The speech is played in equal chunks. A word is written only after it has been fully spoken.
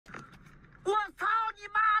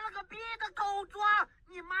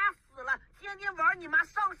妈死了，天天玩你妈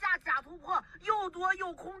上下假突破，又多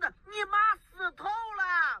又空的，你妈死透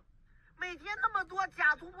了。每天那么多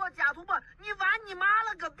假突破，你玩你妈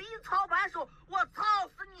了个逼！操盘手，我操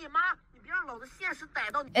死你妈！你别让老子现实逮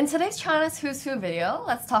到你。In today's China's Who's Who video,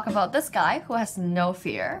 let's talk about this guy who has no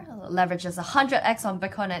fear, leverages 100x on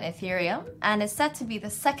Bitcoin and Ethereum, and is said to be the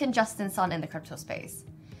second Justin Sun in the crypto space.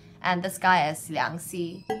 And this guy is Liang.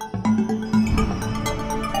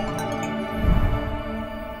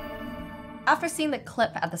 After seeing the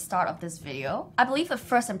clip at the start of this video, I believe the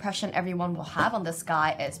first impression everyone will have on this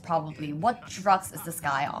guy is probably what drugs is this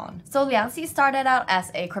guy on. So Liang started out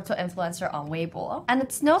as a crypto influencer on Weibo, and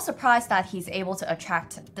it's no surprise that he's able to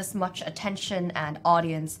attract this much attention and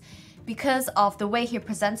audience because of the way he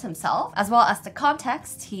presents himself, as well as the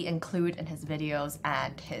context he includes in his videos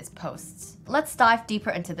and his posts. Let's dive deeper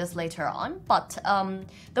into this later on, but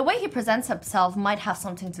the way he presents himself might have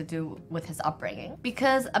something to do with his upbringing,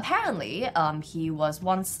 because apparently he was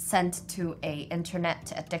once sent to an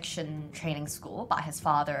internet addiction training school by his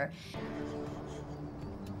father.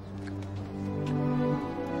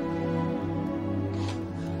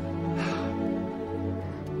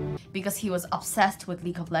 Because he was obsessed with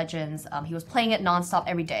League of Legends. He was playing it non-stop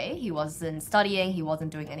every day. He wasn't studying, he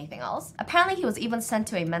wasn't doing anything else. Apparently he was even sent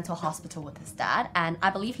to a mental hospital with his dad, and I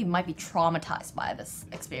believe he might be traumatized by this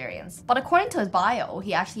experience. But according to his bio,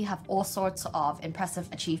 he actually have all sorts of impressive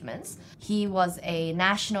achievements. He was a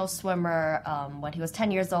national swimmer when he was 10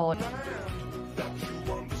 years old.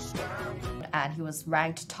 And he was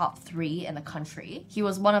ranked top 3 in the country. He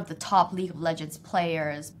was one of the top League of Legends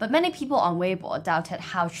players, but many people on Weibo doubted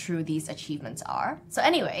how true these achievements are. So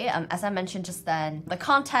anyway, as I mentioned just then, the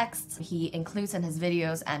context he includes in his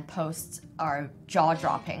videos and posts are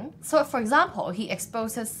jaw-dropping. So for example, he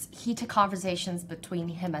exposes heated conversations between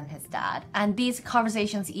him and his dad, and these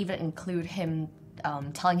conversations even include him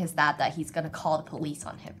telling his dad that he's gonna call the police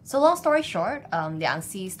on him. So long story short, Liang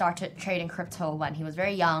started trading crypto when he was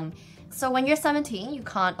very young. So when you're 17, you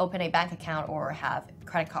can't open a bank account or have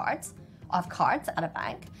credit cards, cards at a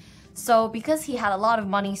bank. So because he had a lot of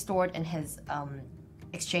money stored in his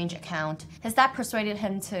exchange account, his dad persuaded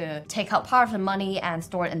him to take out part of the money and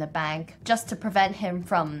store it in the bank just to prevent him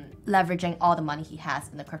from leveraging all the money he has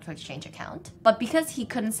in the crypto exchange account. But because he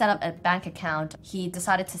couldn't set up a bank account, he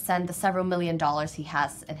decided to send the several $million he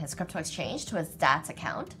has in his crypto exchange to his dad's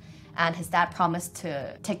account. And his dad promised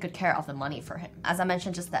to take good care of the money for him. As I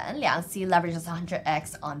mentioned just then, Liang leverages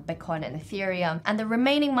 100x on Bitcoin and Ethereum, and the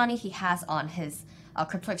remaining money he has on his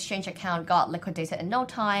crypto exchange account got liquidated in no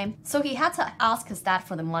time, so he had to ask his dad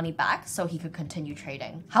for the money back so he could continue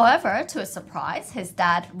trading. However, to his surprise, his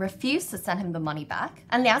dad refused to send him the money back,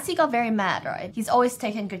 and Liang got very mad, right? He's always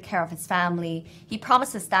taken good care of his family. He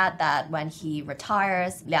promised his dad that when he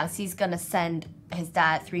retires, Liang's gonna send his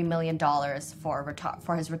dad $3 million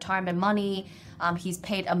for his retirement money. He's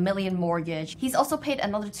paid $1 million mortgage. He's also paid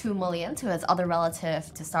another $2 million to his other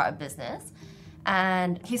relative to start a business.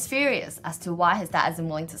 And he's furious as to why his dad isn't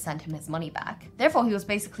willing to send him his money back. Therefore, he was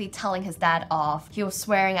basically telling his dad off. He was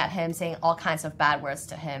swearing at him, saying all kinds of bad words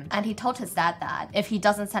to him. And he told his dad that if he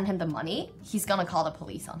doesn't send him the money, he's gonna call the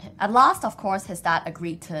police on him. At last, of course, his dad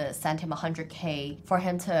agreed to send him 100k for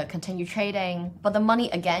him to continue trading. But the money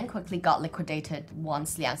again quickly got liquidated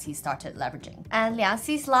once Liang started leveraging. And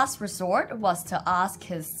Liang's last resort was to ask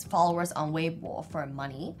his followers on Weibo for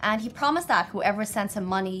money. And he promised that whoever sends him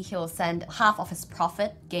money, he'll send half of his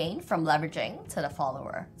profit gain from leveraging to the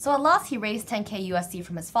follower. So at last he raised 10k USD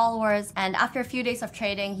from his followers, and after a few days of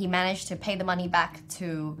trading, he managed to pay the money back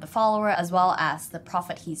to the follower as well as the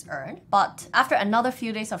profit he's earned. But after another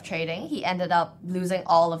few days of trading, he ended up losing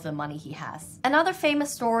all of the money he has. Another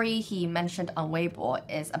famous story he mentioned on Weibo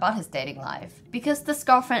is about his dating life, because this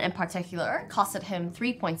girlfriend in particular costed him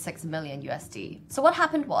 3.6 million USD. So what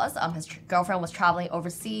happened was his girlfriend was traveling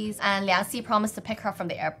overseas, and Liang promised to pick her from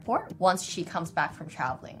the airport once she comes back from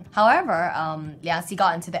traveling. However, Liang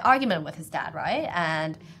got into the argument with his dad, right?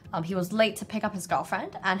 And he was late to pick up his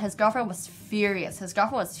girlfriend, and his girlfriend was furious. His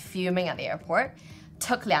girlfriend was fuming at the airport,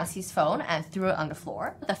 took Liang's phone and threw it on the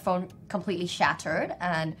floor. The phone completely shattered,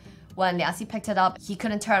 and when Liang picked it up, he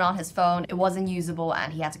couldn't turn on his phone, it wasn't usable,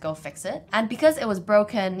 and he had to go fix it. And because it was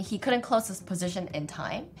broken, he couldn't close his position in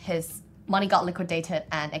time. His money got liquidated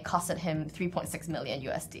and it costed him 3.6 million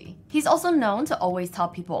USD. He's also known to always tell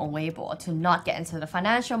people on Weibo to not get into the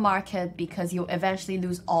financial market because you'll eventually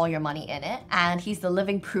lose all your money in it. And he's the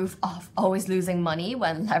living proof of always losing money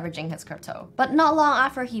when leveraging his crypto. But not long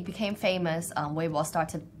after he became famous, Weibo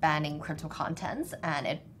started banning crypto contents, and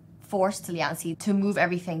it forced Liang to move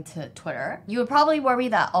everything to Twitter. You would probably worry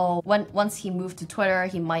that, oh, once he moved to Twitter,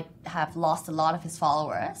 he might have lost a lot of his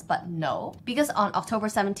followers, but no. Because on October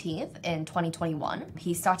 17th in 2021,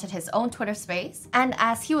 he started his own Twitter space, and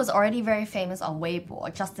as he was already very famous on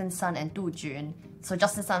Weibo, Justin Sun and Du Jun, so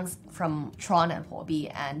Justin Sun's from Tron and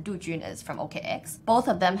Huobi, and Du Jun is from OKX. Both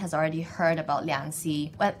of them has already heard about Liang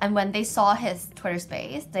Xi, and when they saw his Twitter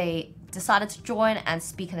space, they decided to join and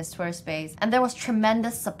speak in his Twitter space, and there was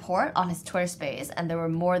tremendous support on his Twitter space, and there were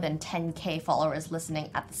more than 10k followers listening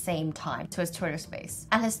at the same time to his Twitter space.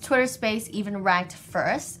 And his Twitter space even ranked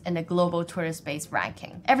first in the global Twitter space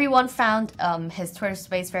ranking. Everyone found his Twitter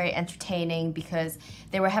space very entertaining because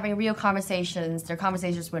they were having real conversations. Their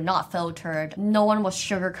conversations were not filtered. No one was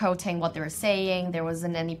sugarcoating what they were saying. There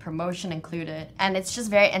wasn't any promotion included, and it's just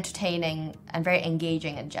very entertaining and very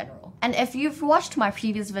engaging in general. And if you've watched my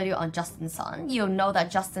previous video on Justin Sun, you'll know that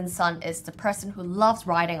Justin Sun is the person who loves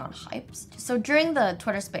riding on hypes. So during the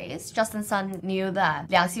Twitter space, Justin Sun knew that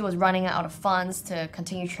Liang Xi was running out of funds to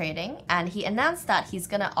continue trading, and he announced that he's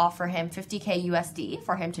gonna offer him 50k USD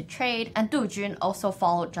for him to trade, and Du Jun also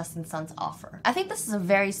followed Justin Sun's offer. I think this is a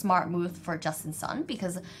very smart move for Justin Sun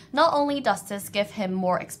because not only does this give him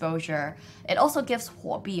more exposure, it also gives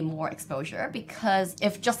Huobi more exposure, because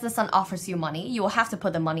if Justin Sun offers you money, you will have to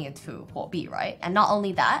put the money into Huobi, right? And not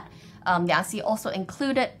only that, Liang Xi also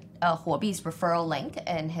included Huobi's referral link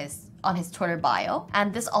on his Twitter bio,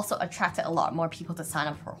 and this also attracted a lot more people to sign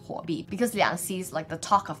up for Huobi because Liang Xi's like the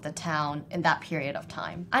talk of the town in that period of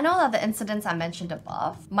time. I know that the incidents I mentioned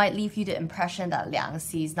above might leave you the impression that Liang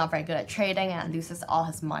Xi is not very good at trading and loses all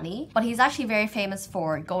his money, but he's actually very famous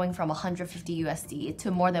for going from 150 USD to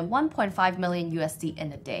more than 1.5 million USD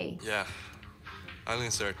in a day. Yeah, I'll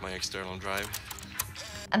insert my external drive.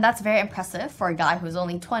 And that's very impressive for a guy who's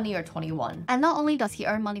only 20 or 21. And not only does he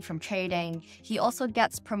earn money from trading, he also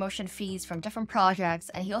gets promotion fees from different projects,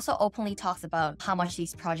 and he also openly talks about how much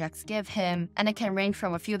these projects give him, and it can range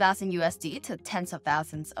from a few thousand USD to tens of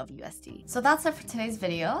thousands of USD. So that's it for today's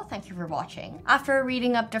video. Thank you for watching. After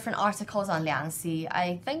reading up different articles on Liang Xi,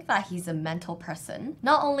 I think that he's a mental person.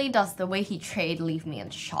 Not only does the way he trades leave me in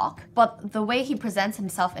shock, but the way he presents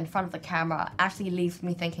himself in front of the camera actually leaves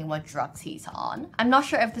me thinking what drugs he's on. I'm not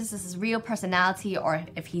sure if this is his real personality or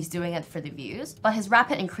if he's doing it for the views, but his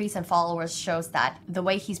rapid increase in followers shows that the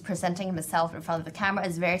way he's presenting himself in front of the camera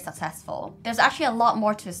is very successful. There's actually a lot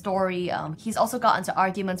more to his story. He's also got into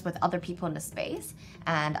arguments with other people in the space,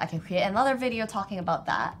 and I can create another video talking about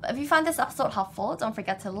that. But if you find this episode helpful, don't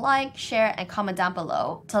forget to like, share, and comment down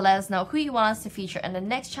below to let us know who you want us to feature in the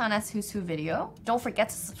next China's Who's Who video. Don't forget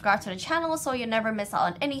to subscribe to the channel so you never miss out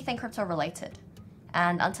on anything crypto related.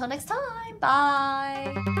 And until next time,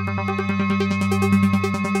 bye!